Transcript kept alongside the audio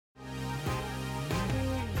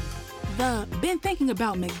Been thinking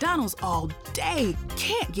about McDonald's all day.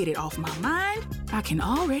 Can't get it off my mind. I can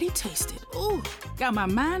already taste it. Ooh, got my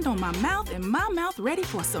mind on my mouth and my mouth ready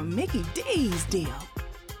for some Mickey D's deal.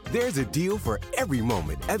 There's a deal for every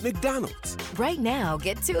moment at McDonald's. Right now,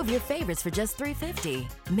 get 2 of your favorites for just $3.50.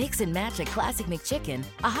 Mix and match a classic McChicken,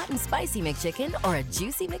 a hot and spicy McChicken, or a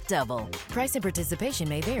juicy McDouble. Price and participation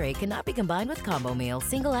may vary. Cannot be combined with combo meal.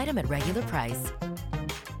 Single item at regular price.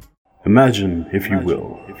 Imagine, if you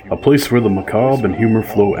will, a place where the macabre and humor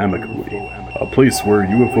flow amicably. A place where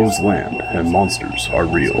UFOs land and monsters are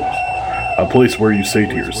real. A place where you say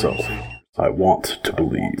to yourself, I want to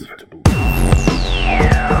believe.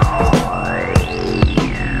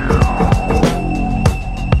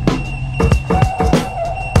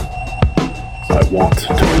 I want to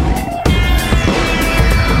believe.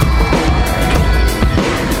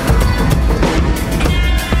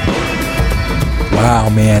 Wow,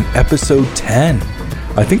 man, episode 10.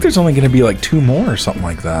 I think there's only going to be like 2 more or something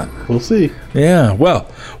like that. We'll see. Yeah, well,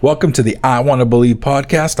 welcome to the I Want to Believe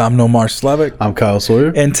podcast. I'm Nomar Slevik. I'm Kyle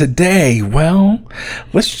Sawyer. And today, well,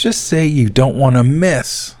 let's just say you don't want to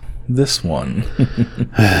miss this one.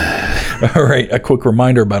 All right, a quick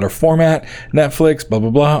reminder about our format, Netflix, blah,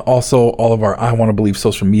 blah, blah. Also, all of our I Want to Believe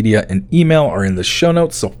social media and email are in the show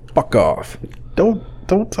notes, so fuck off. Don't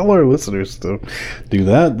tell our listeners to do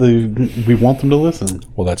that. We want them to listen.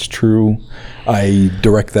 Well, that's true. I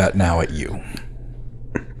direct that now at you.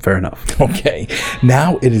 Fair enough. Okay,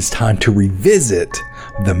 now it is time to revisit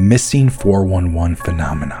the missing 411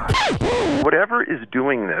 phenomenon. Whatever is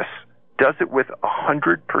doing this does it with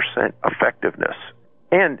 100% effectiveness.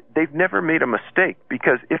 And they've never made a mistake,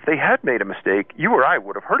 because if they had made a mistake, you or I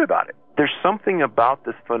would have heard about it. There's something about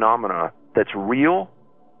this phenomena that's real,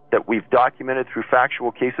 that we've documented through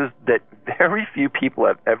factual cases, that very few people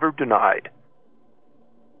have ever denied.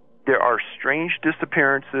 There are strange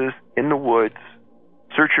disappearances in the woods.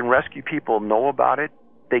 Search and rescue people know about it.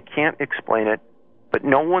 They can't explain it, but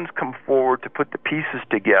no one's come forward to put the pieces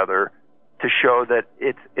together to show that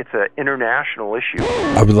it's an international issue.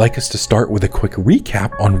 I would like us to start with a quick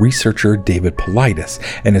recap on researcher David Paulides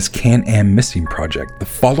and his Can-Am Missing project. The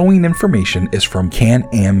following information is from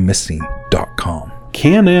canammissing.com.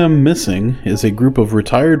 Can-Am Missing is a group of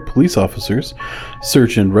retired police officers,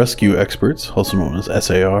 search and rescue experts, also known as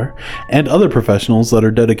SAR, and other professionals that are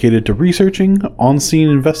dedicated to researching, on-scene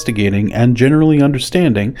investigating, and generally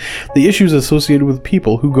understanding the issues associated with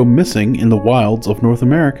people who go missing in the wilds of North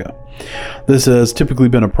America. This has typically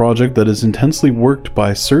been a project that is intensely worked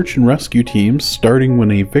by search and rescue teams, starting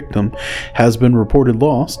when a victim has been reported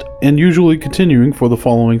lost, and usually continuing for the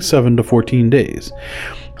following 7 to 14 days.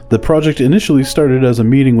 The project initially started as a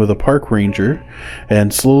meeting with a park ranger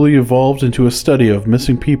and slowly evolved into a study of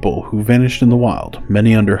missing people who vanished in the wild,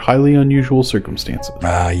 many under highly unusual circumstances.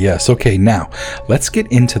 Yes. Okay, now let's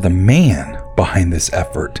get into the man behind this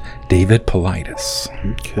effort, David Paulides.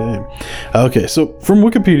 Okay, so from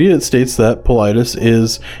Wikipedia it states that Paulides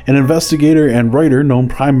is an investigator and writer known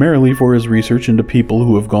primarily for his research into people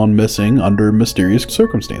who have gone missing under mysterious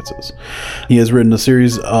circumstances. He has written a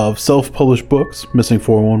series of self-published books, Missing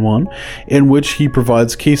 411, in which he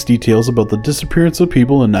provides case details about the disappearance of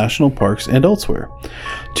people in national parks and elsewhere.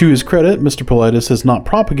 To his credit, Mr. Paulides has not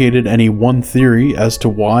propagated any one theory as to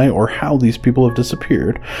why or how these people have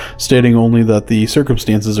disappeared, stating only that the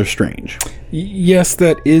circumstances are strange. Yes,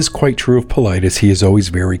 that is quite true of Paulides. He is always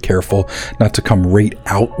very careful not to come right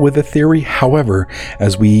out with a theory. However,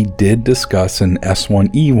 as we did discuss in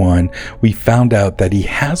S1E1, we found out that he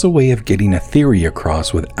has a way of getting a theory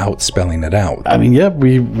across without spelling it out. I mean, yeah,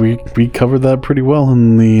 we covered that pretty well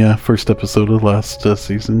in the first episode of last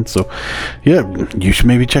season. So, yeah, you should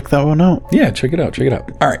maybe check that one out. Yeah, check it out.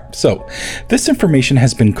 All right, so this information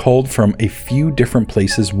has been culled from a few different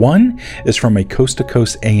places. One is from a Coast to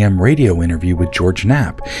Coast AM radio interview with George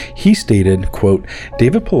Knapp. He stated, quote,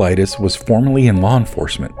 David Paulides was formerly in law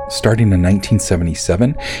enforcement. Starting in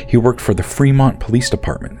 1977, he worked for the Fremont Police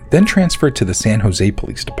Department, then transferred to the San Jose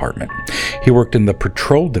Police Department. He worked in the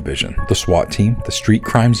Patrol Division, the SWAT team, the Street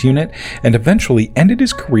Crimes Unit, and eventually ended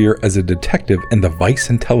his career as a detective in the Vice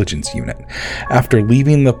Intelligence Unit. After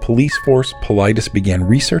leaving the police force, Paulides began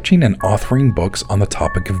researching and authoring books on the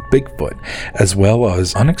topic of Bigfoot, as well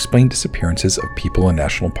as unexplained disappearances of people in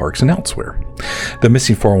national parks and elsewhere. The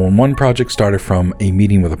Missing 411 project started from a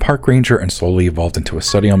meeting with a park ranger and slowly evolved into a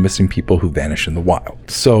study on missing people who vanish in the wild.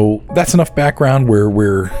 So that's enough background.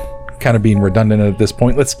 We're kind of being redundant at this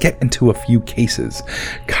point, let's get into a few cases.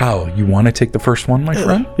 Kyle, you want to take the first one, my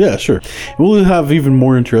friend? Yeah, sure. We'll have even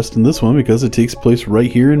more interest in this one because it takes place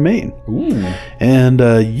right here in Maine. Ooh. And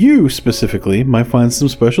you specifically might find some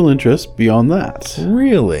special interest beyond that.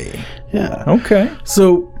 Really? Yeah. Okay.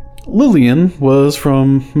 So, Lillian was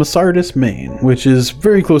from Masardis, Maine, which is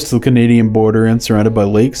very close to the Canadian border and surrounded by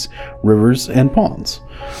lakes, rivers, and ponds.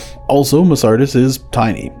 Also, Masardis is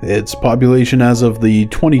tiny. Its population as of the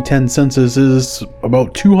 2010 census is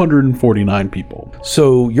about 249 people.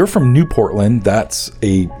 So you're from New Portland. That's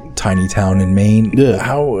a tiny town in Maine. Yeah.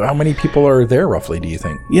 How many people are there roughly, do you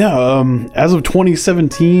think? Yeah, as of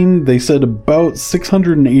 2017, they said about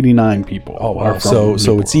 689 people. Oh, wow. So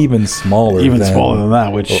it's even smaller. Smaller than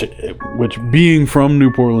that, which being from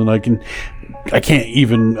New Portland, I can't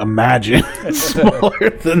even imagine it's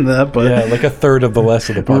smaller than that. But yeah, like a third of the less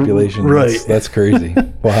of the population. Right. That's crazy.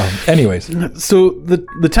 Wow. Anyways. So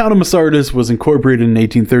the town of Masardis was incorporated in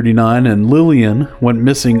 1839, and Lillian went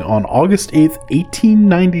missing on August 8th,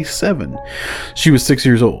 1897. She was 6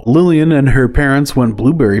 years old. Lillian and her parents went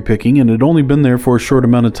blueberry picking and had only been there for a short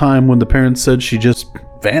amount of time when the parents said she just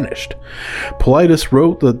vanished. Paulides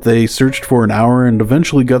wrote that they searched for an hour and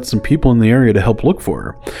eventually got some people in the area to help look for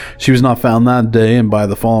her. She was not found that day, and by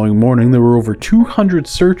the following morning there were over 200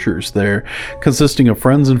 searchers there, consisting of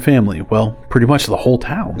friends and family. Well, pretty much the whole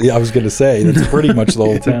town. Yeah, I was going to say, that's pretty much the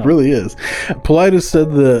whole town. It really is. Paulides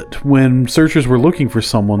said that when searchers were looking for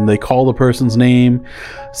someone, they call the person's name,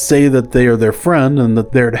 say that they are their friend, and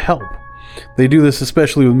that they're to help. They do this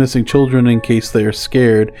especially with missing children in case they are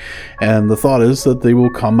scared, and the thought is that they will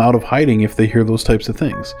come out of hiding if they hear those types of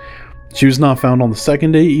things. She was not found on the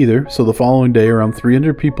second day either, so the following day around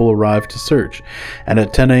 300 people arrived to search, and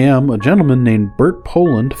at 10 a.m. a gentleman named Bert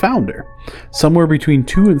Poland found her, somewhere between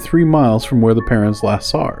 2 and 3 miles from where the parents last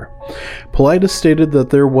saw her. Paulides stated that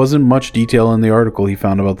there wasn't much detail in the article he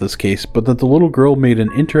found about this case, but that the little girl made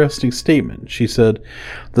an interesting statement. She said,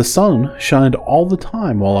 "The sun shined all the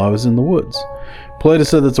time while I was in the woods." Paulides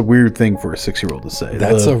said that's a weird thing for a 6-year-old to say.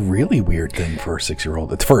 That's a really weird thing for a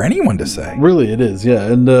 6-year-old. It's for anyone to say. Really, it is, yeah.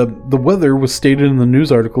 And the weather was stated in the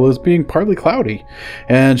news article as being partly cloudy,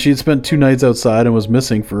 and she had spent 2 nights outside and was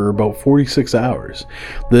missing for about 46 hours.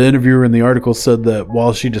 The interviewer in the article said that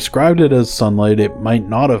while she described it as sunlight, it might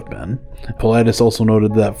not have been. Paulides also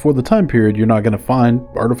noted that for the time period, you're not going to find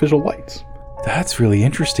artificial lights. That's really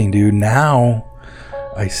interesting, dude. Now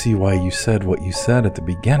I see why you said what you said at the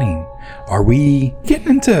beginning. Are we getting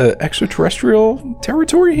into extraterrestrial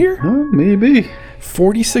territory here? Maybe.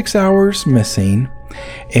 46 hours missing,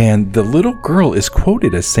 and the little girl is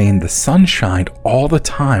quoted as saying the sun shined all the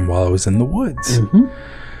time while I was in the woods. Mm-hmm.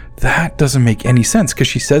 That doesn't make any sense because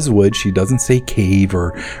she says woods. She doesn't say cave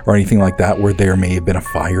or anything like that where there may have been a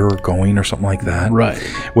fire going or something like that. Right.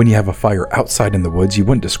 When you have a fire outside in the woods, you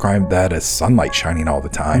wouldn't describe that as sunlight shining all the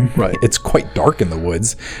time. Right. It's quite dark in the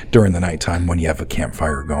woods during the nighttime when you have a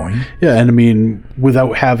campfire going. Yeah, and I mean,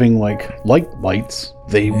 without having like lights,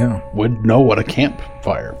 they would know what a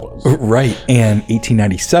campfire was. Right. And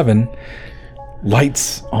 1897,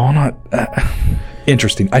 lights on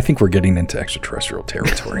interesting. I think we're getting into extraterrestrial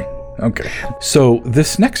territory. Okay. So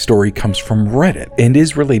this next story comes from Reddit and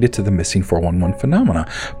is related to the missing 411 phenomena,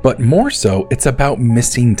 but more so, it's about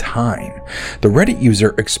missing time. The Reddit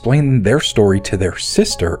user explained their story to their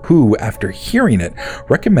sister, who, after hearing it,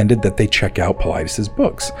 recommended that they check out Paulides'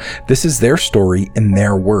 books. This is their story in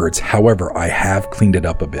their words. However, I have cleaned it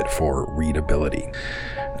up a bit for readability.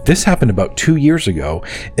 This happened about 2 years ago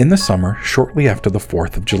in the summer, shortly after the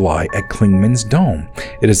 4th of July at Clingman's Dome.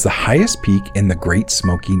 It is the highest peak in the Great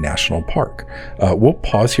Smoky National Park. We'll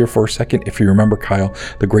pause here for a second. If you remember, Kyle,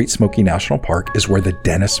 the Great Smoky National Park is where the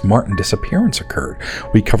Dennis Martin disappearance occurred.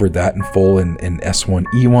 We covered that in full in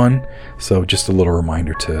S1E1, so just a little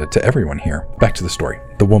reminder to everyone here. Back to the story.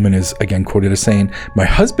 The woman is again quoted as saying, "My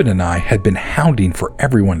husband and I had been hounding for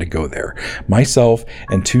everyone to go there, myself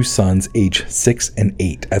and 2 sons aged 6 and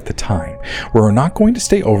 8 at the time. We were not going to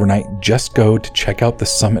stay overnight, just go to check out the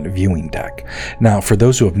summit viewing deck. Now, for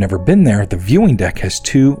those who have never been there, the viewing deck has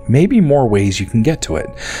 2, maybe more ways you can get to it.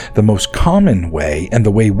 The most common way, and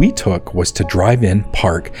the way we took, was to drive in,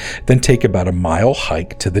 park, then take about a mile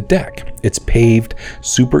hike to the deck. It's paved,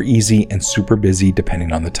 super easy, and super busy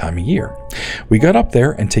depending on the time of year. We got up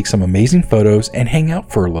there and take some amazing photos and hang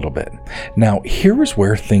out for a little bit. Now, here is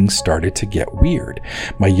where things started to get weird.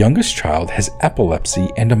 My youngest child has epilepsy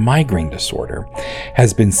and a migraine disorder,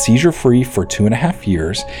 has been seizure-free for 2.5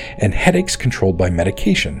 years, and headaches controlled by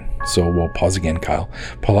medication." So we'll pause again, Kyle.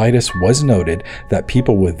 Paulides was noted that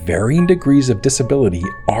people with varying degrees of disability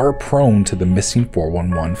are prone to the missing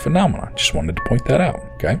 411 phenomena. Just wanted to point that out,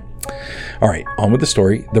 okay? All right, on with the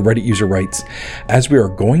story. The Reddit user writes, as we are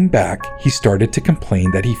going back, he started to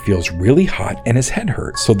complain that he feels really hot and his head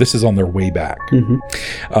hurts. So this is on their way back.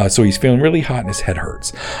 So he's feeling really hot and his head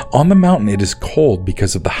hurts. On the mountain, it is cold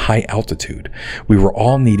because of the high altitude. We were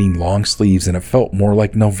all needing long sleeves and it felt more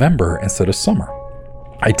like November instead of summer.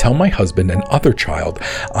 I tell my husband and other child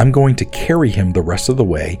I'm going to carry him the rest of the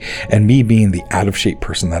way, and me being the out-of-shape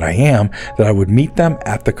person that I am, that I would meet them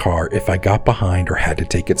at the car if I got behind or had to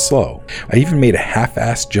take it slow. I even made a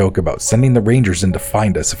half-assed joke about sending the Rangers in to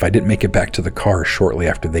find us if I didn't make it back to the car shortly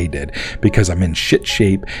after they did, because I'm in shit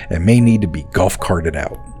shape and may need to be golf carted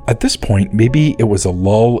out. At this point, maybe it was a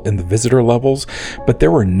lull in the visitor levels, but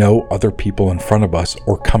there were no other people in front of us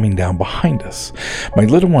or coming down behind us. My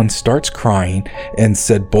little one starts crying and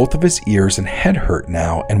said both of his ears and head hurt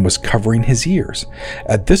now and was covering his ears.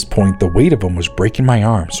 At this point, the weight of him was breaking my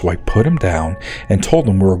arm, so I put him down and told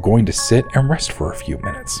him we were going to sit and rest for a few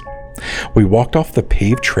minutes. We walked off the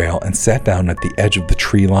paved trail and sat down at the edge of the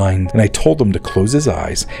tree line, and I told him to close his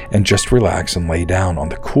eyes and just relax and lay down on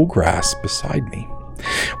the cool grass beside me.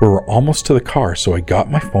 We were almost to the car, so I got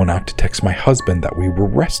my phone out to text my husband that we were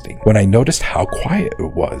resting, when I noticed how quiet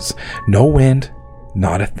it was. No wind,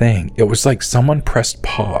 not a thing. It was like someone pressed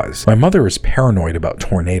pause. My mother is paranoid about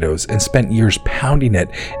tornadoes and spent years pounding it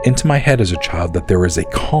into my head as a child that there is a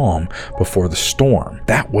calm before the storm.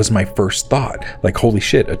 That was my first thought, like holy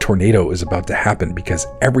shit, a tornado is about to happen because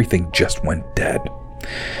everything just went dead.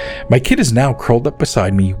 My kid is now curled up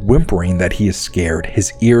beside me, whimpering that he is scared,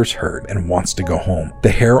 his ears hurt, and wants to go home. The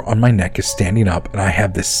hair on my neck is standing up, and I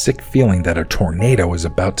have this sick feeling that a tornado is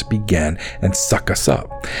about to begin and suck us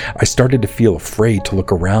up. I started to feel afraid to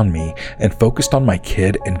look around me and focused on my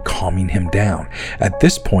kid and calming him down. At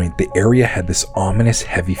this point, the area had this ominous,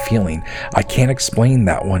 heavy feeling. I can't explain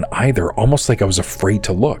that one either, almost like I was afraid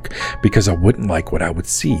to look because I wouldn't like what I would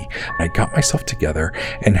see. I got myself together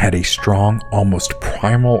and had a strong, almost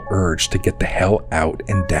primal urge to get the hell out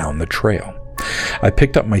and down the trail. I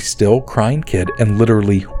picked up my still crying kid and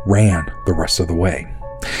literally ran the rest of the way.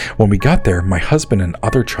 When we got there, my husband and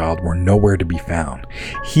other child were nowhere to be found.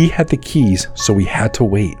 He had the keys, so we had to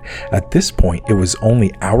wait. At this point, it was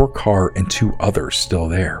only our car and two others still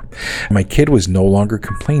there. My kid was no longer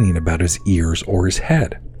complaining about his ears or his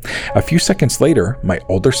head. A few seconds later, my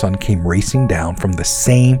older son came racing down from the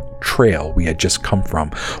same trail we had just come from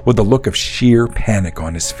with a look of sheer panic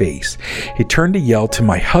on his face. He turned to yell to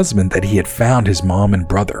my husband that he had found his mom and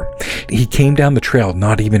brother. He came down the trail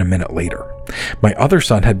not even a minute later. My other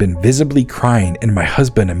son had been visibly crying, and my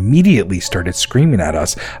husband immediately started screaming at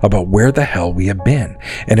us about where the hell we had been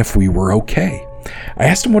and if we were okay. I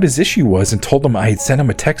asked him what his issue was and told him I had sent him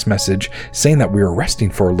a text message saying that we were resting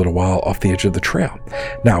for a little while off the edge of the trail.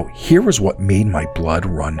 Now, here was what made my blood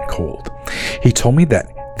run cold. He told me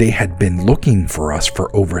that they had been looking for us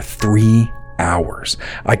for over 3 hours.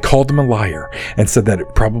 I called him a liar and said that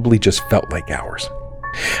it probably just felt like hours.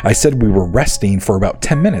 I said we were resting for about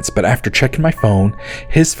 10 minutes, but after checking my phone,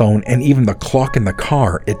 his phone, and even the clock in the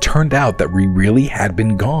car, it turned out that we really had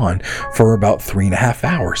been gone for about 3.5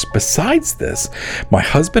 hours. Besides this, my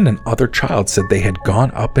husband and other child said they had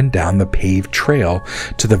gone up and down the paved trail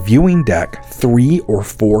to the viewing deck 3 or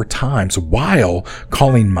 4 times while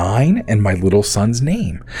calling mine and my little son's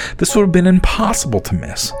name. This would have been impossible to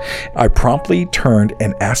miss. I promptly turned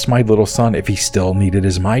and asked my little son if he still needed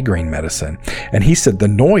his migraine medicine, and he said the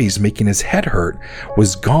noise making his head hurt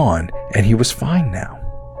was gone and he was fine now.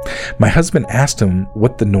 My husband asked him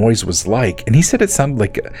what the noise was like, and he said it sounded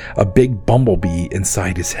like a big bumblebee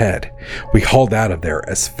inside his head. We hauled out of there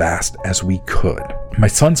as fast as we could. My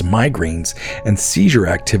son's migraines and seizure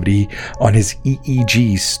activity on his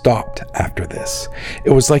EEG stopped after this.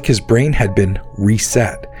 It was like his brain had been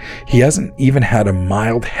reset. He hasn't even had a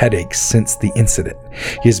mild headache since the incident.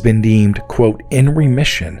 He has been deemed, quote, in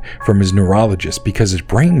remission from his neurologist because his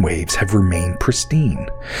brain waves have remained pristine.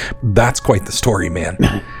 That's quite the story, man.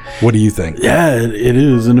 What do you think? Yeah, it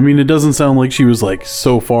is. And I mean, it doesn't sound like she was like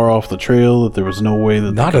so far off the trail that there was no way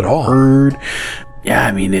that not at all heard. Yeah,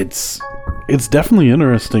 I mean, it's definitely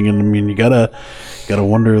interesting, and I mean, you gotta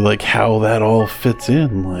wonder like how that all fits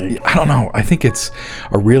in. Like, I don't know. I think it's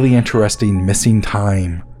a really interesting missing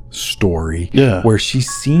time story. Yeah, where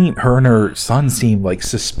her and her son seem like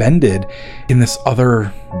suspended in this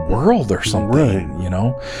other world or something. Right. You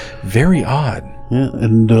know, very odd. Yeah,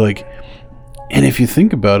 and if you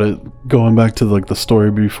think about it, going back to like the story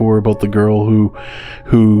before about the girl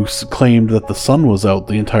who claimed that the sun was out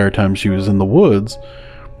the entire time she was in the woods.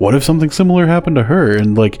 what if something similar happened to her,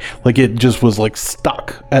 and like it just was like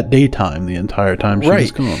stuck at daytime the entire time she was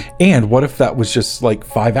gone. And what if that was just like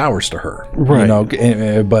 5 hours to her, right? You know,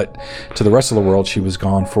 but to the rest of the world, she was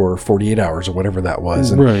gone for 48 hours or whatever that was,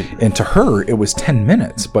 and, right? And to her, it was 10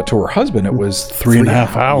 minutes, but to her husband, it was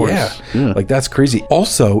 3.5 hours. Yeah, like that's crazy.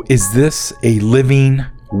 Also, is this a living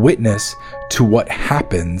witness to what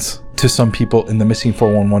happens to some people in the missing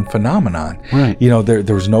 411 phenomenon? Right. You know,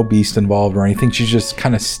 there was no beast involved or anything. She just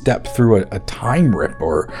kind of stepped through a time rip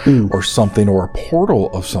or something, or a portal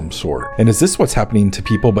of some sort. And is this what's happening to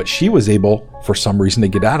people? But she was able, for some reason, to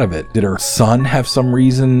get out of it. Did her son have some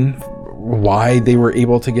reason why they were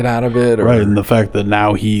able to get out of it? Or? Right, and the fact that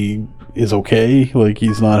now he is okay, like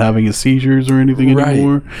he's not having his seizures or anything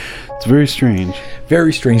anymore. It's very strange.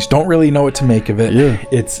 Very strange. Don't really know what to make of it. Yeah.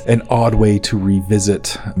 It's an odd way to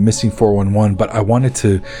revisit Missing 411, but I wanted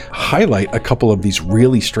to highlight a couple of these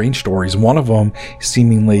really strange stories. One of them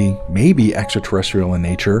seemingly maybe extraterrestrial in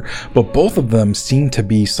nature, but both of them seem to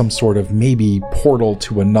be some sort of maybe portal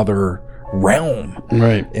to another realm.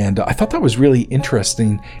 Right. And I thought that was really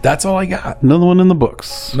interesting. That's all I got. Another one in the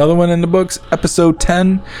books. Another one in the books. Episode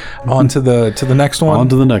 10. On to the next one. On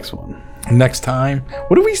to the next one. Next time.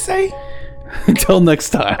 What do we say? Until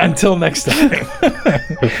next time. Until next time.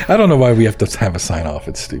 I don't know why we have to have a sign off.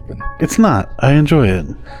 It's stupid. It's not. I enjoy it.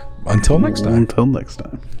 Until next time. Until next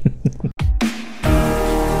time.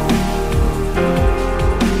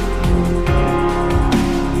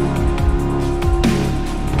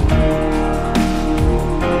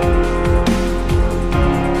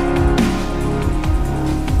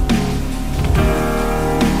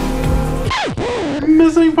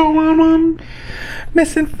 Missing 411.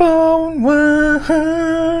 Missing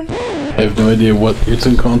 411. I have no idea what it's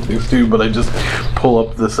in context to, but I just pull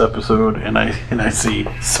up this episode and I see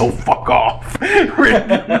 "so fuck off"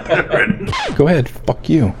 written. Go ahead, fuck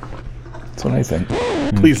you. That's what I think.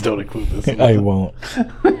 Please don't include this. I won't.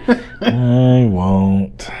 I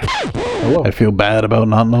won't. Hello. I feel bad about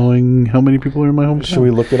not knowing how many people are in my hometown. Should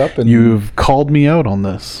we look it up? And You've called me out on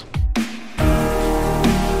this.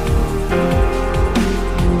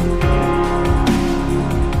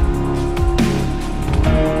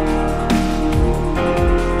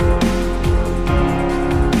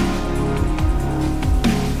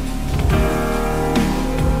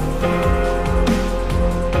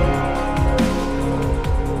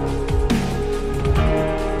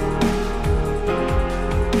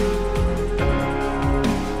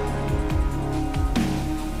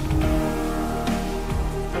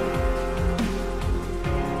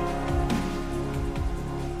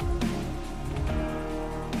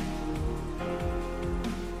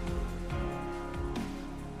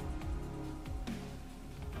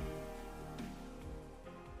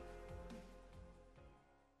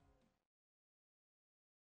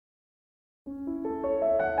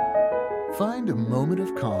 Find a moment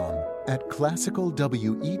of calm at Classical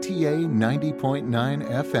WETA 90.9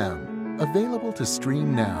 FM. Available to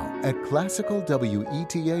stream now at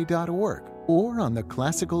classicalweta.org or on the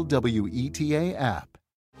Classical WETA app.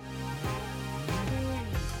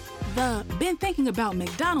 Been thinking about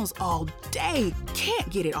McDonald's all day. Can't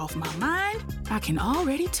get it off my mind. I can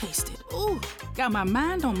already taste it. Ooh, got my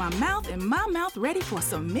mind on my mouth and my mouth ready for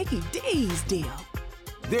some Mickey D's deal.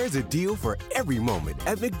 There's a deal for every moment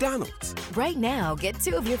at McDonald's. Right now, get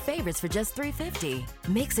 2 of your favorites for just $3.50.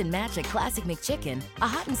 Mix and match a classic McChicken, a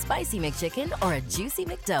hot and spicy McChicken, or a juicy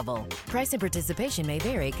McDouble. Price and participation may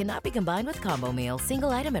vary. Cannot be combined with combo meal.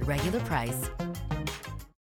 Single item at regular price.